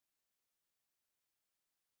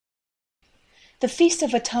The Feast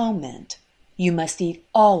of Atonement. You must eat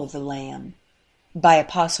all of the lamb. By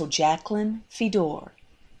Apostle Jacqueline Fedor.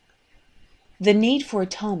 The need for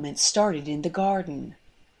atonement started in the garden.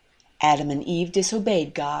 Adam and Eve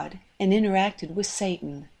disobeyed God and interacted with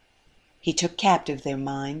Satan. He took captive their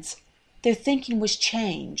minds. Their thinking was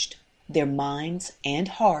changed, their minds and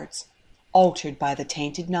hearts altered by the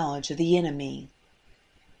tainted knowledge of the enemy.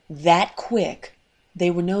 That quick, they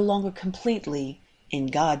were no longer completely in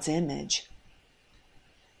God's image.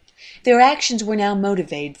 Their actions were now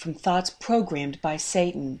motivated from thoughts programmed by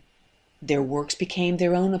Satan. Their works became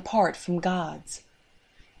their own apart from God's.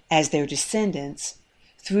 As their descendants,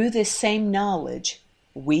 through this same knowledge,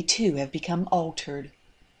 we too have become altered.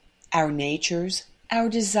 Our natures, our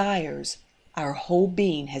desires, our whole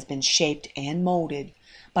being has been shaped and molded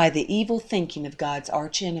by the evil thinking of God's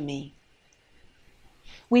archenemy.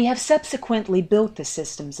 We have subsequently built the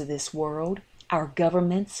systems of this world, our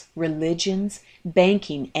governments, religions,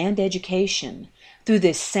 banking, and education, through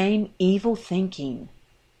this same evil thinking.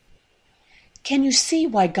 Can you see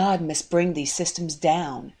why God must bring these systems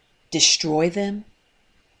down, destroy them?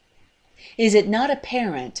 Is it not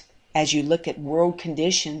apparent, as you look at world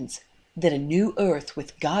conditions, that a new earth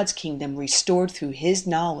with God's kingdom restored through His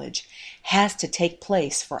knowledge has to take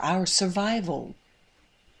place for our survival?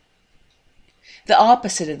 The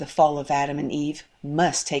opposite of the fall of Adam and Eve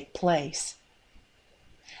must take place.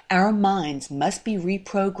 Our minds must be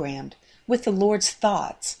reprogrammed with the Lord's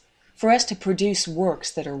thoughts for us to produce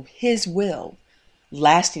works that are His will,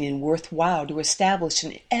 lasting and worthwhile to establish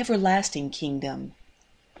an everlasting kingdom.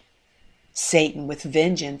 Satan, with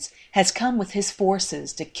vengeance, has come with his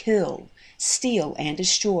forces to kill, steal, and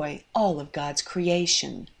destroy all of God's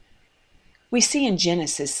creation. We see in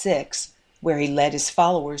Genesis 6, where he led his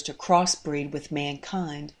followers to crossbreed with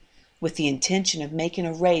mankind, with the intention of making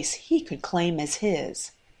a race he could claim as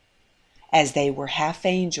his. As they were half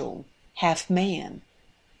angel, half man,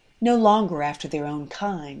 no longer after their own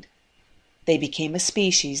kind, they became a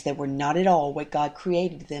species that were not at all what God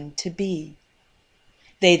created them to be.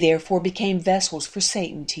 They therefore became vessels for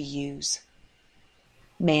Satan to use.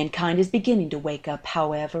 Mankind is beginning to wake up,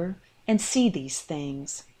 however, and see these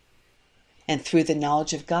things. And through the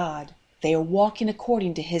knowledge of God, they are walking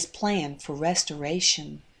according to His plan for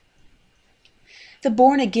restoration. The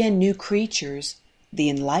born-again new creatures, the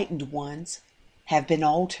enlightened ones, have been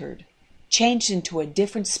altered, changed into a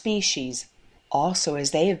different species, also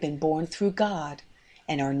as they have been born through God,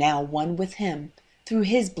 and are now one with Him through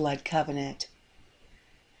His blood covenant.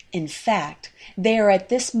 In fact, they are at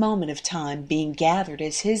this moment of time being gathered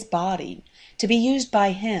as His body to be used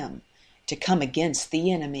by Him to come against the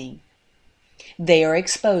enemy. They are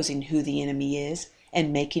exposing who the enemy is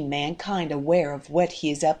and making mankind aware of what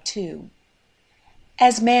he is up to.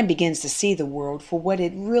 As man begins to see the world for what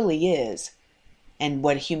it really is and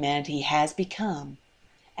what humanity has become,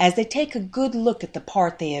 as they take a good look at the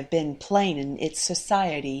part they have been playing in its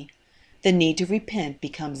society, the need to repent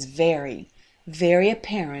becomes very, very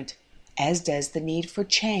apparent, as does the need for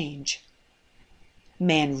change.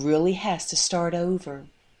 Man really has to start over,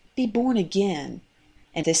 be born again,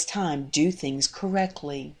 and this time do things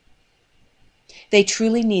correctly. They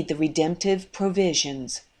truly need the redemptive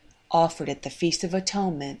provisions offered at the Feast of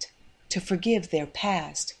Atonement to forgive their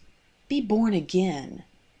past, be born again,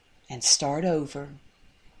 and start over.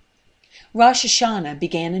 Rosh Hashanah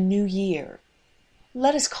began a new year.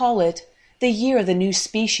 Let us call it the year of the new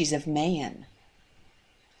species of man.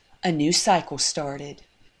 A new cycle started.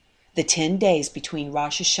 The 10 days between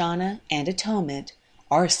Rosh Hashanah and Atonement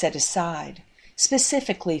are set aside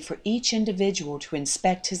specifically for each individual to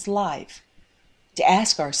inspect his life, to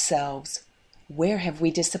ask ourselves, where have we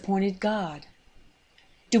disappointed God?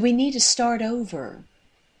 Do we need to start over?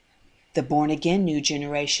 The born-again new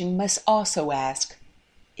generation must also ask,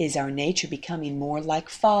 is our nature becoming more like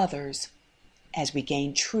Father's as we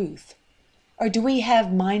gain truth? Or do we have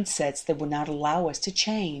mindsets that will not allow us to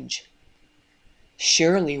change?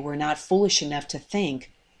 Surely we're not foolish enough to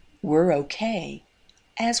think we're okay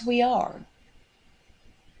as we are.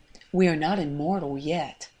 We are not immortal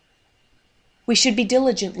yet. We should be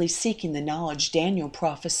diligently seeking the knowledge Daniel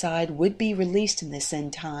prophesied would be released in this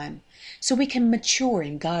end time, so we can mature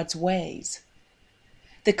in God's ways.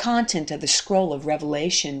 The content of the scroll of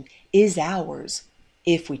Revelation is ours,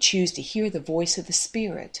 if we choose to hear the voice of the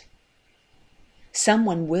Spirit.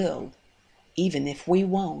 Someone will, even if we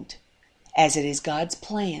won't, as it is God's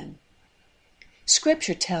plan.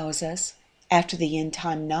 Scripture tells us, after the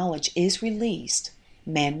end-time knowledge is released,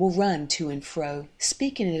 man will run to and fro,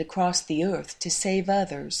 speaking it across the earth to save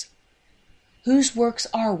others. Whose works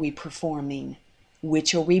are we performing?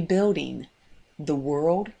 Which are we building? The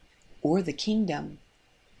world or the kingdom.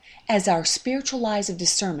 As our spiritual eyes of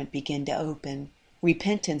discernment begin to open,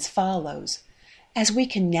 repentance follows, as we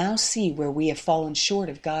can now see where we have fallen short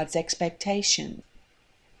of God's expectation.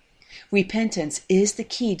 Repentance is the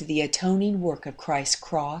key to the atoning work of Christ's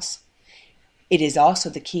cross. It is also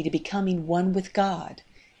the key to becoming one with God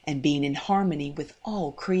and being in harmony with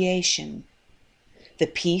all creation. The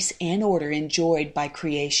peace and order enjoyed by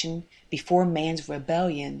creation before man's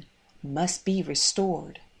rebellion must be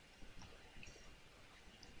restored.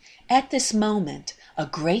 At this moment, a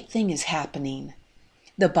great thing is happening.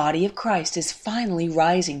 The body of Christ is finally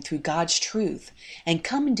rising through God's truth and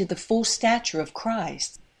coming to the full stature of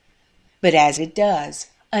Christ. But as it does,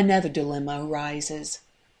 another dilemma arises.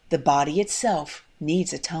 The body itself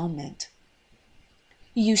needs atonement.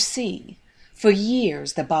 You see, for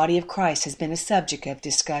years the body of Christ has been a subject of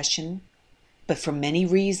discussion, but for many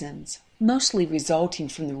reasons, mostly resulting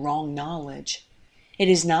from the wrong knowledge, it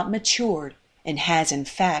has not matured and has in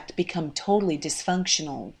fact become totally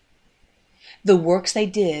dysfunctional. The works they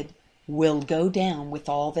did will go down with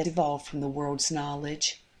all that evolved from the world's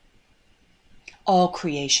knowledge. All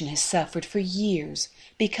creation has suffered for years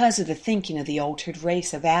because of the thinking of the altered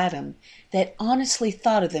race of Adam that honestly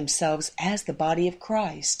thought of themselves as the body of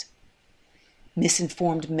Christ.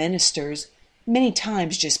 Misinformed ministers, many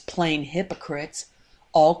times just plain hypocrites,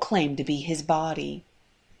 all claim to be his body.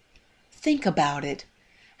 Think about it.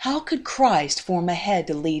 How could Christ form a head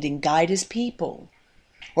to lead and guide his people?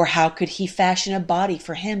 Or how could he fashion a body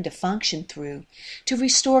for him to function through, to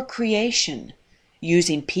restore creation,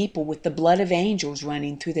 using people with the blood of angels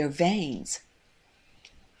running through their veins?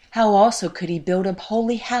 How also could he build a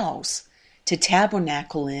holy house to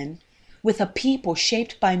tabernacle in, with a people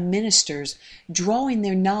shaped by ministers drawing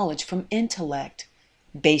their knowledge from intellect,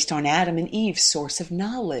 based on Adam and Eve's source of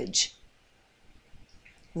knowledge?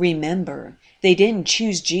 Remember, they didn't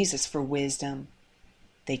choose Jesus for wisdom.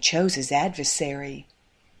 They chose his adversary.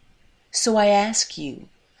 So I ask you,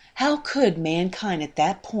 how could mankind at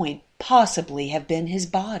that point possibly have been his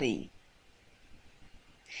body?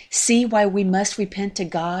 See why we must repent to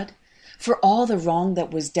God for all the wrong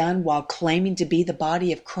that was done while claiming to be the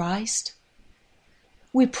body of Christ?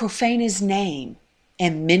 We profane his name,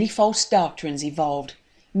 and many false doctrines evolved,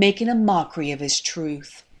 making a mockery of his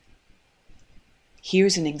truth.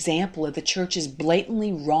 Here's an example of the church's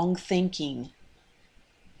blatantly wrong thinking.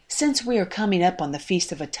 Since we are coming up on the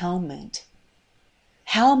Feast of Atonement,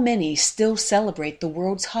 how many still celebrate the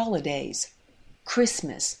world's holidays,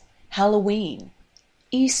 Christmas, Halloween,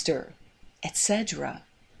 Easter, etc.?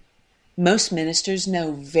 Most ministers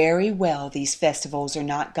know very well these festivals are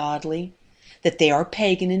not godly, that they are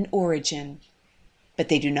pagan in origin, but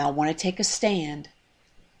they do not want to take a stand,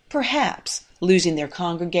 perhaps losing their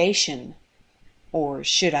congregation, or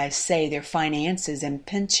should I say their finances and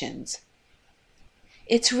pensions.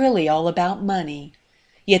 It's really all about money,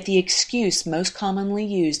 yet the excuse most commonly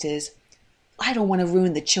used is, I don't want to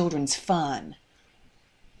ruin the children's fun.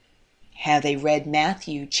 Have they read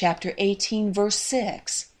Matthew chapter 18, verse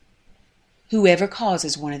 6? Whoever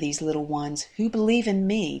causes one of these little ones who believe in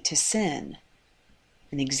me to sin.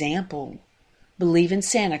 An example, believe in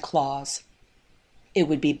Santa Claus. It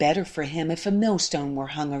would be better for him if a millstone were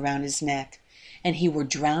hung around his neck and he were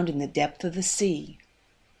drowned in the depth of the sea.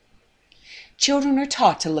 Children are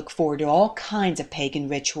taught to look forward to all kinds of pagan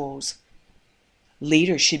rituals.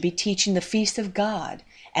 Leaders should be teaching the feast of God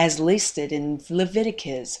as listed in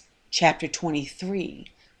Leviticus chapter 23,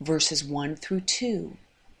 verses 1 through 2,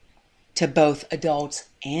 to both adults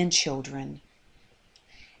and children.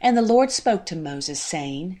 And the Lord spoke to Moses,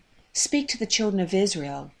 saying, Speak to the children of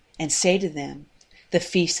Israel, and say to them, The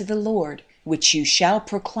feast of the Lord, which you shall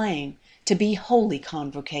proclaim to be holy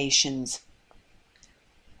convocations.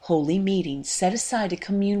 Holy meetings set aside to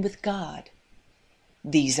commune with God.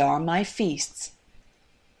 These are my feasts.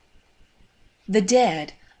 The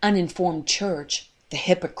dead, uninformed church, the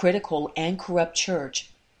hypocritical and corrupt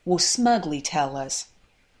church, will smugly tell us,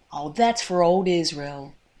 Oh, that's for old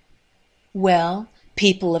Israel. Well,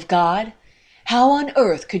 people of God, how on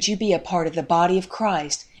earth could you be a part of the body of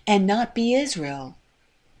Christ and not be Israel?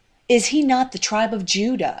 Is he not the tribe of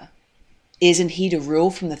Judah? Isn't he to rule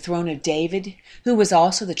from the throne of David, who was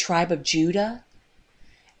also the tribe of Judah?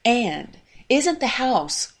 And isn't the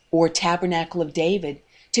house or tabernacle of David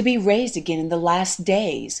to be raised again in the last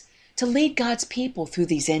days to lead God's people through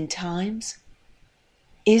these end times?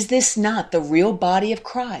 Is this not the real body of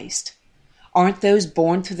Christ? Aren't those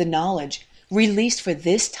born through the knowledge, released for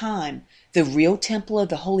this time, the real temple of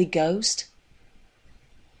the Holy Ghost?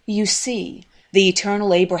 You see, the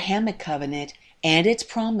eternal Abrahamic covenant and its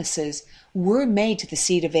promises were made to the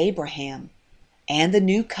seed of Abraham, and the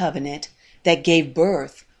new covenant that gave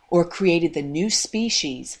birth or created the new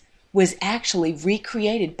species was actually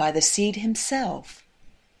recreated by the seed himself.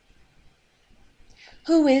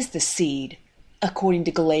 Who is the seed, according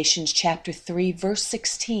to Galatians chapter 3, verse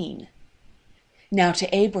 16? Now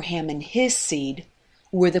to Abraham and his seed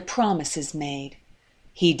were the promises made.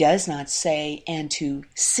 He does not say, and to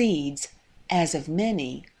seeds, as of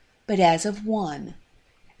many, but as of one,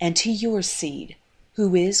 and to your seed,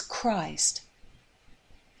 who is Christ.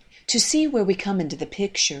 To see where we come into the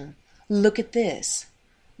picture, look at this.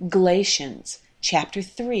 Galatians chapter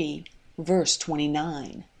 3, verse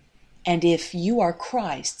 29. And if you are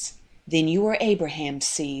Christ's, then you are Abraham's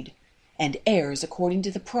seed, and heirs according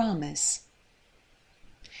to the promise.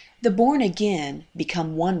 The born again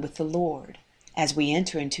become one with the Lord, as we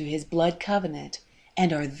enter into his blood covenant,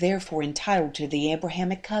 and are therefore entitled to the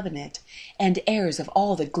Abrahamic covenant, and heirs of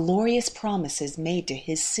all the glorious promises made to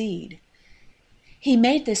his seed. He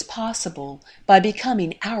made this possible by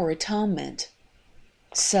becoming our atonement.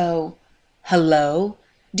 So, hello,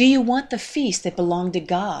 do you want the feast that belonged to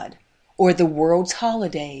God, or the world's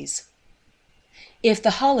holidays? If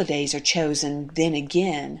the holidays are chosen, then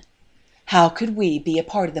again, how could we be a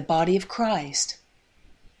part of the body of Christ?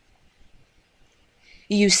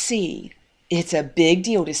 You see, it's a big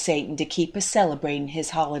deal to Satan to keep us celebrating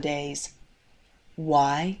his holidays.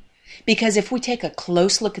 Why? Because if we take a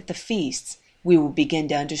close look at the feasts, we will begin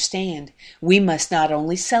to understand we must not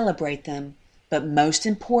only celebrate them, but most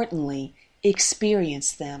importantly,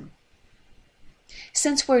 experience them.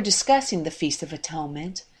 Since we're discussing the Feast of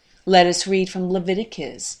Atonement, let us read from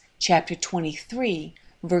Leviticus chapter 23,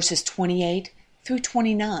 verses 28 through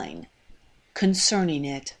 29, concerning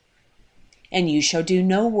it. And you shall do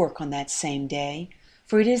no work on that same day,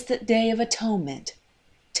 for it is the day of atonement,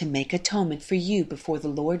 to make atonement for you before the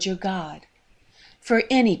Lord your God. For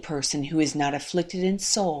any person who is not afflicted in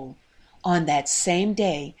soul, on that same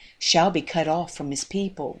day shall be cut off from his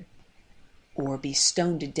people, or be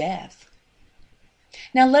stoned to death.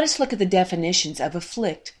 Now let us look at the definitions of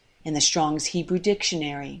afflict in the Strong's Hebrew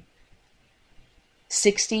Dictionary.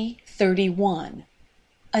 6031.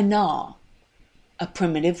 Anah, a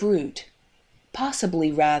primitive root,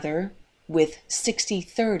 possibly rather with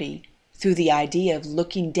 6030 through the idea of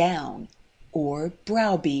looking down or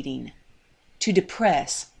browbeating. To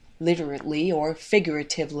depress, literally or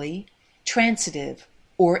figuratively, transitive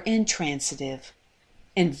or intransitive,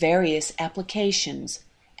 in various applications,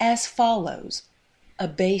 as follows: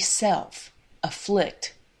 abase self,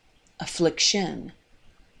 afflict, affliction,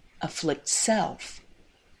 afflict self.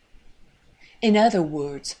 In other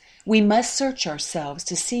words, we must search ourselves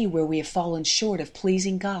to see where we have fallen short of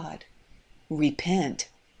pleasing God, repent,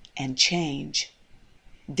 and change.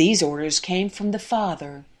 These orders came from the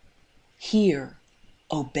Father. Hear,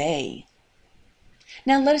 obey.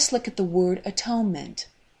 Now let us look at the word atonement.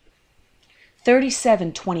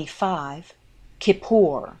 3725,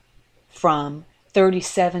 Kippur, from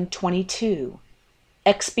 3722,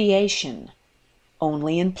 expiation,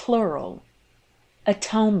 only in plural,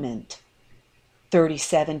 atonement.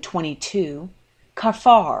 3722,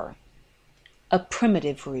 kafar, a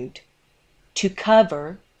primitive root, to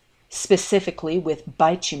cover, specifically with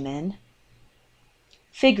bitumen,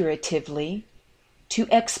 figuratively, to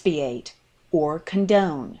expiate or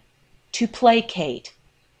condone, to placate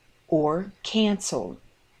or cancel,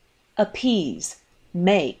 appease,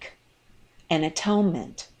 make, an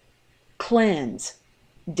atonement, cleanse,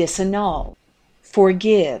 disannul,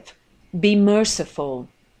 forgive, be merciful,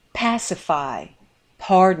 pacify,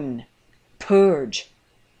 pardon, purge,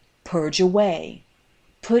 purge away,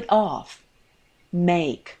 put off,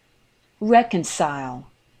 make, reconcile,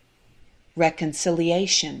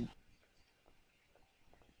 reconciliation.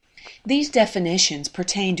 These definitions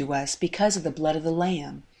pertain to us because of the blood of the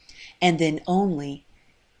Lamb, and then only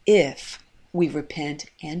if we repent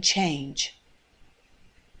and change.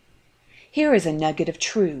 Here is a nugget of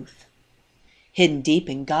truth. Hidden deep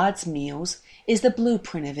in God's meals is the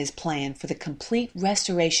blueprint of his plan for the complete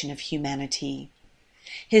restoration of humanity.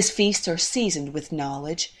 His feasts are seasoned with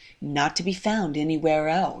knowledge not to be found anywhere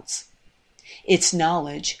else. It's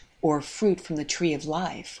knowledge or fruit from the tree of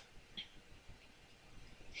life.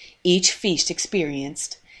 Each feast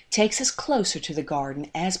experienced takes us closer to the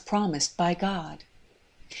garden as promised by God.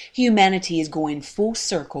 Humanity is going full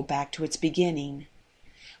circle back to its beginning.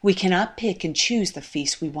 We cannot pick and choose the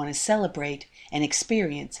feast we want to celebrate and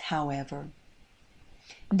experience, however.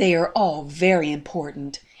 They are all very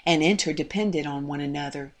important and interdependent on one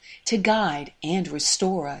another to guide and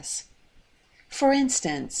restore us. For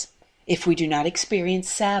instance, if we do not experience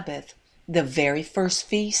Sabbath, the very first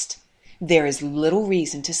feast, there is little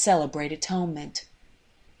reason to celebrate atonement.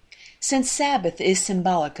 Since Sabbath is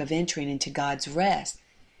symbolic of entering into God's rest,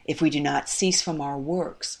 if we do not cease from our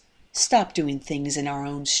works, stop doing things in our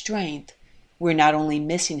own strength, we're not only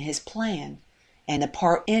missing His plan and the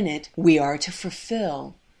part in it we are to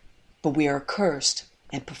fulfill, but we are cursed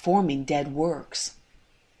and performing dead works.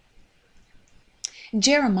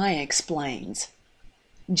 Jeremiah explains.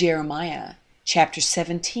 Jeremiah chapter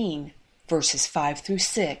 17, verses 5 through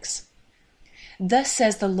 6. Thus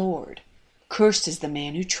says the Lord, cursed is the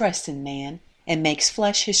man who trusts in man and makes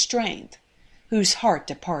flesh his strength, whose heart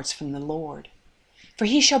departs from the Lord. For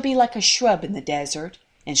he shall be like a shrub in the desert,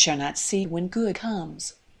 and shall not see when good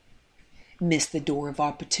comes. Miss the door of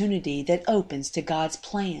opportunity that opens to God's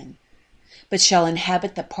plan, but shall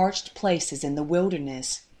inhabit the parched places in the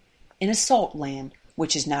wilderness, in a salt land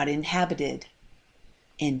which is not inhabited.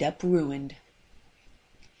 End up ruined.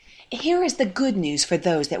 Here is the good news for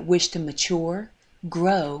those that wish to mature,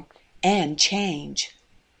 grow, and change.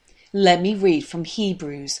 Let me read from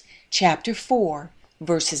Hebrews chapter 4,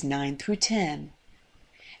 verses 9 through 10.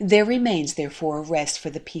 There remains therefore a rest for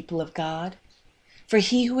the people of God. For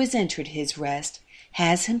he who has entered his rest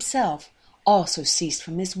has himself also ceased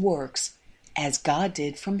from his works, as God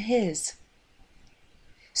did from his.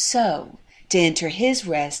 So, to enter his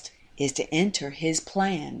rest is to enter his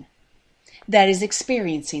plan. That is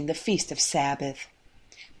experiencing the feast of Sabbath.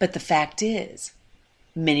 But the fact is,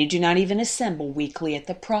 many do not even assemble weekly at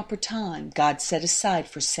the proper time God set aside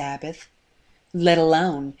for Sabbath, let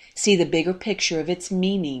alone see the bigger picture of its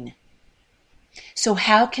meaning. So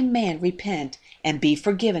how can man repent and be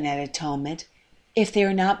forgiven at atonement if they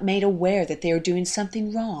are not made aware that they are doing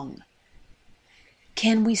something wrong?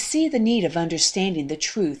 Can we see the need of understanding the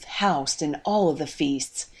truth housed in all of the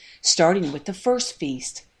feasts, starting with the first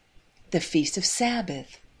feast, the Feast of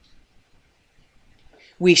Sabbath?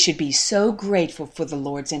 We should be so grateful for the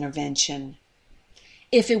Lord's intervention.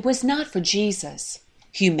 If it was not for Jesus,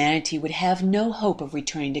 humanity would have no hope of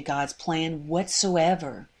returning to God's plan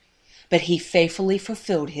whatsoever. But He faithfully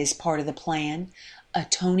fulfilled His part of the plan,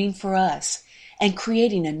 atoning for us and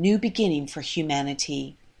creating a new beginning for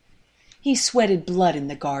humanity. He sweated blood in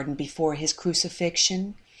the garden before His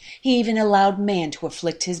crucifixion. He even allowed man to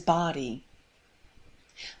afflict His body.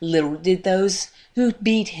 Little did those who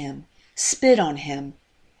beat Him, spit on Him,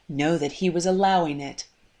 know that He was allowing it,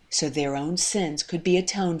 so their own sins could be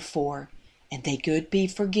atoned for, and they could be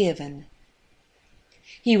forgiven.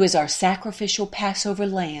 He was our sacrificial Passover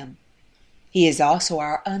lamb. He is also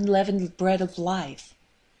our unleavened bread of life,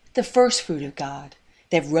 the first fruit of God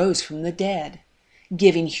that rose from the dead,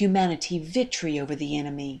 giving humanity victory over the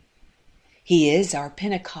enemy. He is our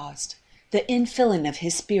Pentecost. The infilling of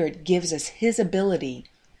His Spirit gives us His ability,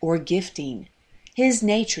 or gifting, His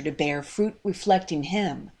nature to bear fruit reflecting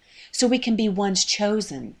Him, so we can be ones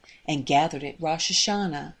chosen and gathered at Rosh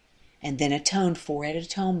Hashanah, and then atoned for at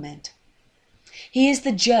Atonement. He is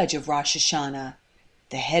the judge of Rosh Hashanah,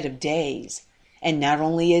 the head of days, and not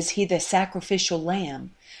only is He the sacrificial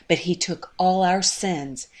lamb, but He took all our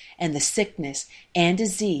sins and the sickness and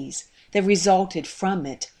disease that resulted from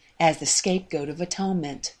it as the scapegoat of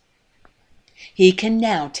atonement. He can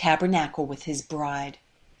now tabernacle with His bride.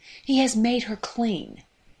 He has made her clean.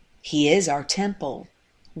 He is our temple.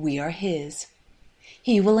 We are His.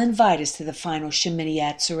 He will invite us to the final Shemini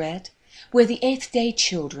Atzeret, where the eighth-day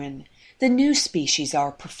children, the new species,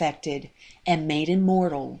 are perfected and made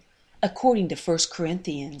immortal, according to 1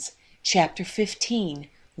 Corinthians chapter 15,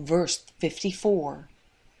 verse 54.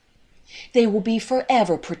 They will be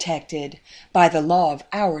forever protected by the law of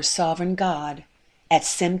our sovereign God at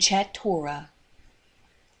Simchat Torah.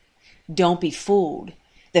 Don't be fooled.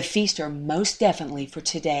 The feasts are most definitely for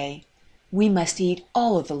today. We must eat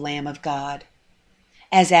all of the Lamb of God.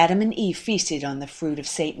 As Adam and Eve feasted on the fruit of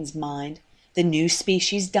Satan's mind, the new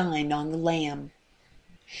species dined on the Lamb.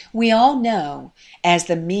 We all know, as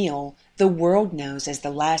the meal the world knows as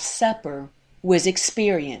the Last Supper was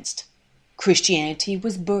experienced, Christianity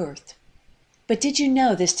was birthed. But did you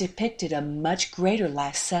know this depicted a much greater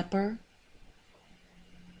Last Supper?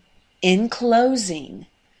 In closing,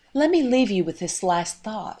 let me leave you with this last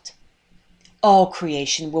thought. All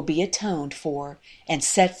creation will be atoned for and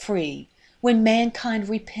set free when mankind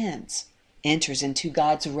repents, enters into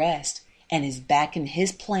God's rest, and is back in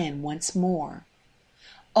His plan once more.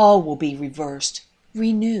 All will be reversed,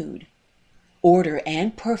 renewed. Order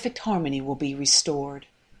and perfect harmony will be restored.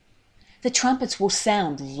 The trumpets will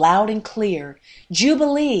sound loud and clear,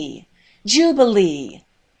 Jubilee! Jubilee!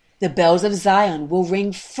 The bells of Zion will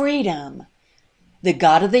ring freedom! The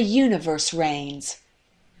God of the universe reigns.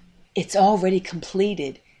 It's already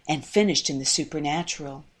completed and finished in the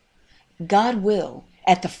supernatural. God will,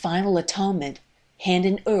 at the final atonement, hand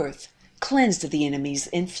in earth, cleansed of the enemy's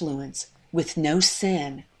influence, with no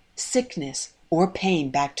sin, sickness, or pain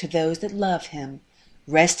back to those that love him,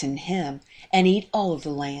 rest in him, and eat all of the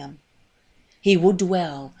Lamb. He will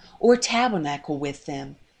dwell or tabernacle with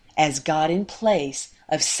them as God in place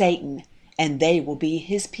of Satan, and they will be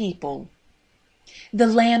his people. The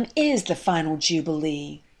Lamb is the final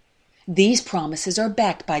Jubilee. These promises are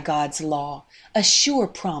backed by God's law, a sure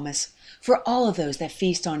promise for all of those that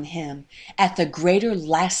feast on him at the greater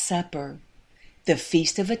Last Supper, the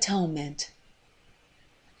Feast of Atonement.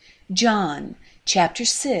 John chapter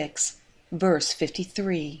 6, verse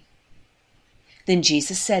 53. Then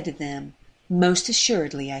Jesus said to them, Most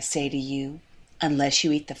assuredly I say to you, unless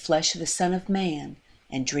you eat the flesh of the Son of Man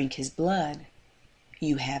and drink his blood,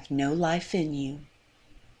 you have no life in you.